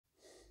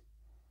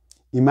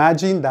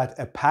Imagine that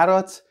a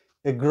parrot,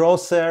 a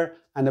grocer,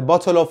 and a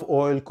bottle of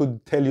oil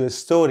could tell you a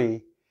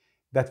story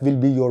that will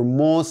be your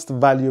most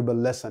valuable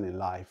lesson in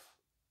life.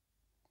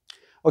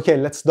 Okay,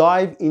 let's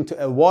dive into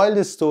a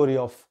wild story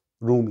of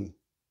Rumi.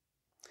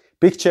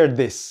 Picture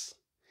this.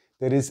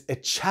 There is a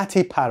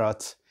chatty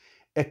parrot,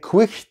 a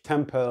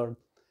quick-tempered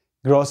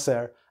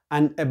grocer,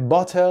 and a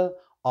bottle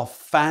of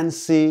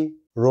fancy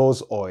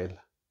rose oil.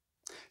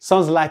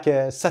 Sounds like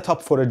a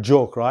setup for a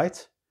joke,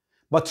 right?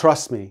 But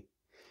trust me,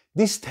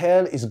 this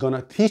tale is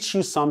gonna teach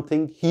you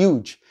something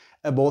huge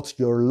about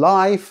your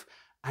life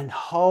and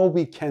how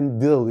we can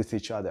deal with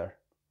each other.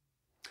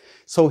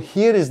 So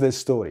here is the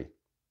story.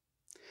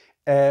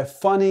 A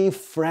funny,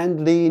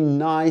 friendly,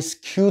 nice,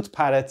 cute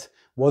parrot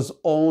was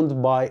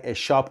owned by a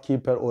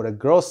shopkeeper or a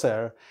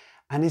grocer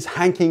and is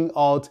hanging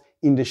out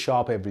in the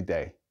shop every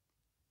day.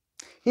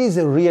 He is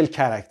a real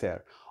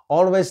character,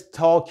 always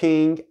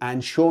talking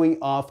and showing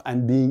off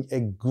and being a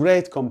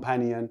great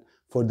companion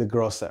for the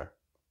grocer.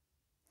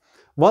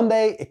 One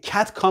day, a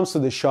cat comes to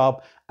the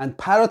shop and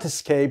Parrot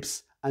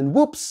escapes and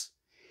whoops,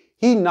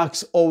 he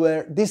knocks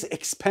over this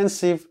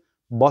expensive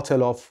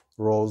bottle of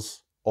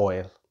rose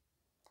oil.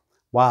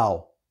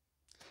 Wow,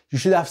 you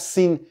should have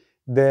seen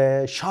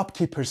the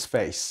shopkeeper's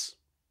face.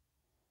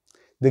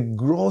 The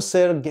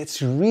grocer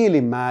gets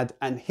really mad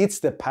and hits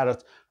the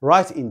parrot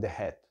right in the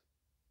head.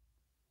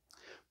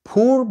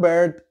 Poor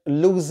bird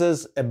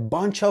loses a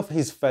bunch of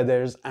his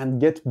feathers and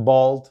gets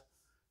bald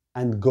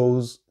and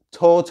goes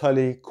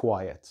totally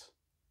quiet.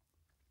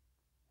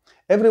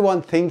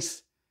 Everyone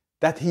thinks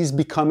that he's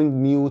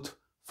becoming mute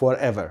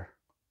forever.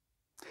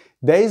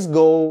 Days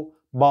go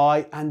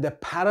by and the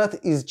parrot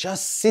is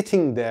just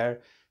sitting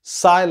there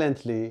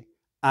silently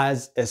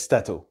as a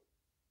statue.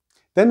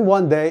 Then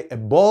one day a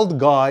bald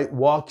guy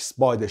walks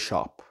by the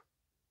shop.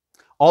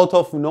 Out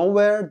of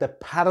nowhere the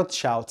parrot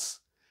shouts,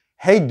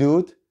 "Hey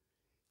dude,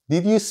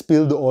 did you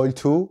spill the oil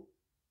too?"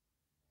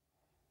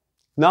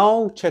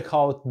 Now check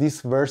out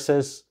these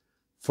verses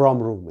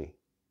from Rumi.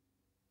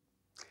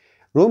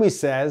 Rumi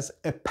says,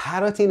 a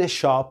parrot in a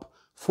shop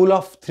full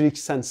of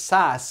tricks and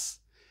sass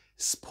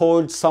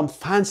spoiled some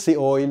fancy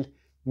oil,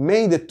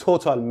 made a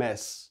total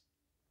mess.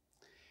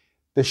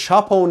 The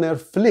shop owner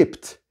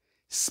flipped,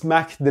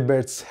 smacked the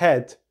bird's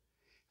head,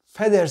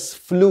 feathers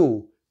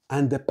flew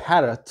and the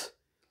parrot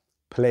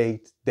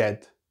played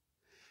dead.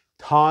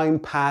 Time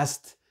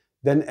passed,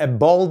 then a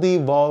baldy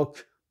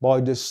walked by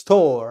the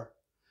store.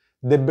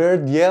 The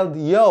bird yelled,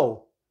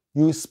 "Yo,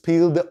 you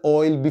spilled the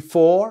oil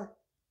before?"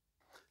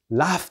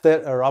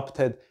 Laughter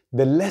erupted.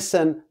 The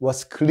lesson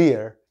was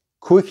clear.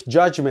 Quick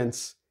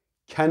judgments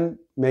can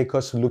make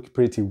us look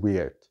pretty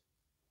weird.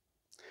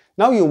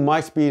 Now you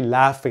might be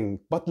laughing,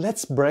 but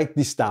let's break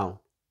this down.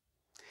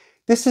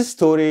 This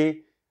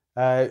story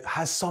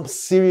has some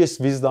serious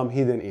wisdom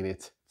hidden in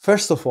it.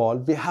 First of all,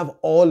 we have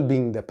all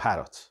been the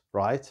parrot,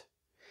 right?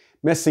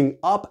 Messing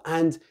up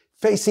and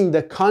facing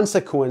the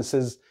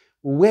consequences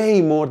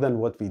way more than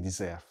what we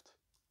deserved.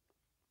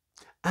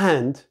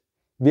 And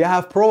we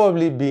have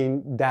probably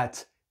been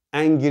that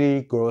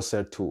angry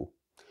grocer too,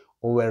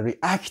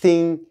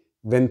 overreacting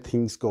when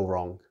things go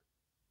wrong.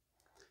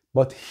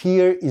 But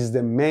here is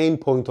the main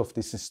point of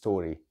this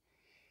story.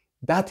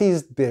 That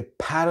is the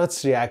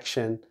parrot's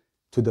reaction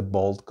to the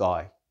bald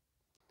guy.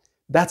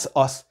 That's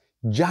us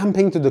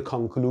jumping to the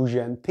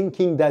conclusion,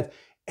 thinking that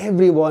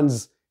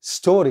everyone's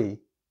story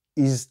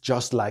is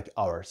just like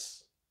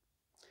ours.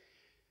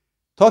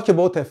 Talk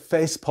about a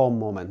facepalm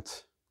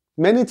moment.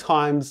 Many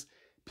times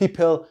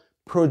people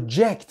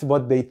project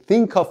what they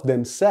think of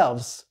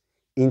themselves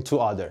into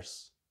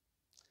others.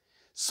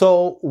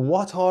 So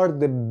what are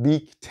the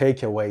big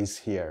takeaways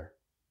here?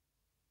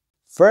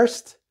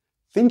 First,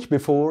 think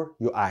before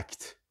you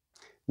act.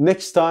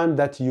 Next time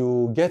that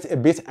you get a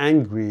bit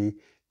angry,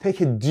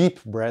 take a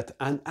deep breath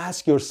and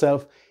ask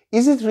yourself,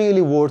 is it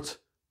really worth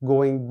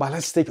going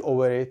ballistic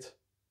over it?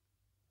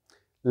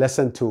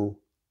 Lesson 2.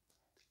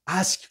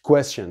 Ask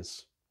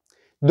questions.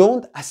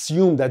 Don't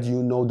assume that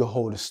you know the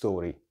whole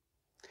story.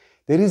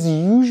 There is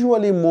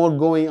usually more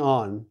going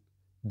on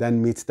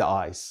than meets the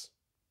eyes.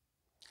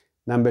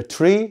 Number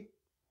 3,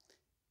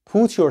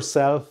 put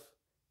yourself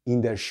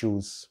in their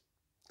shoes.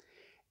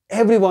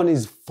 Everyone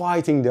is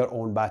fighting their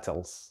own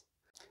battles.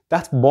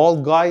 That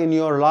bald guy in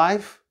your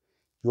life,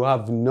 you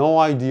have no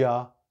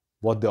idea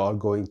what they are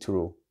going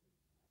through.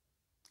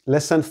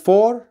 Lesson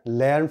 4,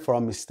 learn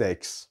from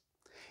mistakes.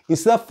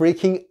 Instead of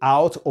freaking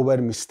out over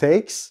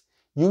mistakes,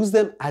 use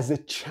them as a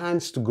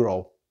chance to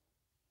grow.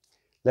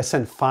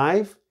 Lesson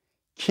 5,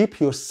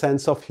 keep your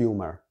sense of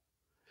humor.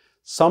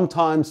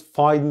 Sometimes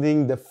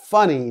finding the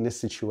funny in a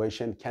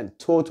situation can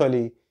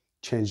totally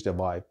change the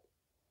vibe.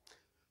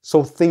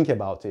 So think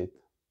about it.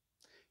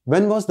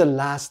 When was the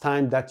last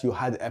time that you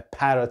had a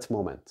parrot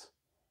moment?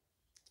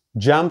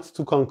 Jumped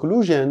to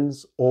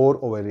conclusions or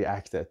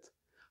overreacted?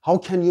 How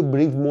can you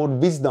bring more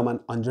wisdom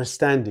and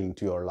understanding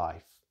to your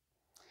life?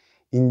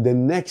 In the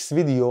next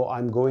video,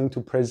 I'm going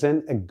to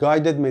present a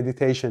guided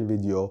meditation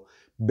video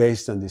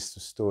based on this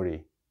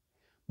story.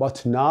 But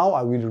now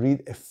I will read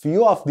a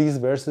few of these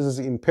verses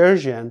in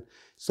Persian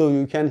so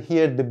you can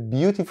hear the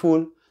beautiful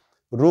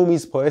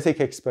Rumi's poetic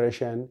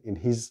expression in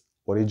his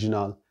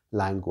original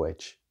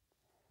language.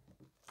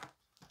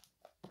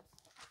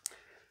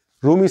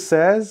 Rumi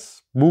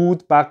says,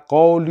 بود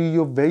بقالی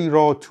و وی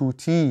را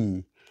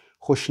طوطی،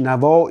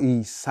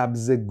 خوشنوایی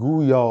سبزه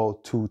گویا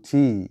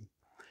طوطی.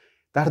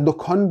 در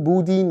دکان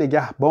بودی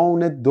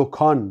نگهبان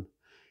دکان،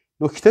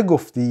 نکته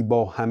گفتی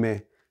با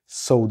همه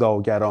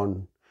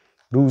سوداگران.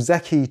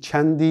 روزکی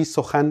چندی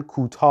سخن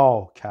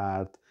کوتاه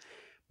کرد،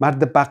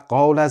 مرد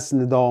بقال از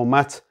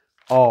ندامت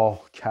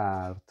آه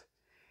کرد.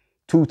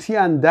 طوطی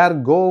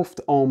اندر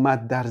گفت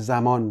آمد در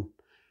زمان،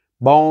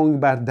 بانگ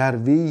بر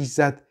درویش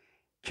زد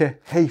که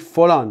هی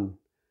فلان.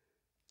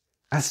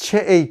 از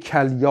چه ای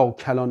کل یا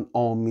کلان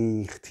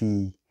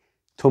آمیختی،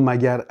 تو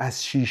مگر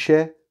از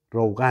شیشه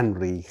روغن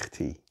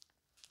ریختی.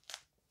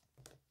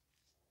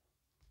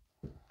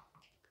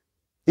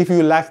 If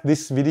you like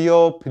this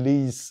video,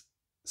 please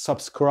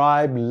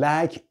subscribe,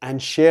 like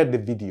and share the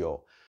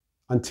video.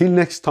 Until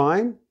next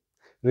time,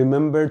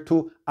 remember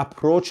to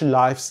approach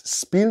life's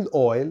spilled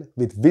oil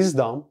with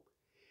wisdom,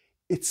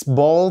 its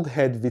bald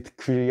head with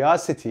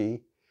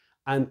curiosity,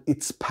 and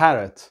its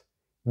parrot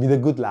with a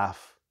good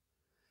laugh.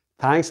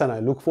 Thanks, and I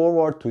look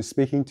forward to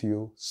speaking to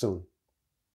you soon.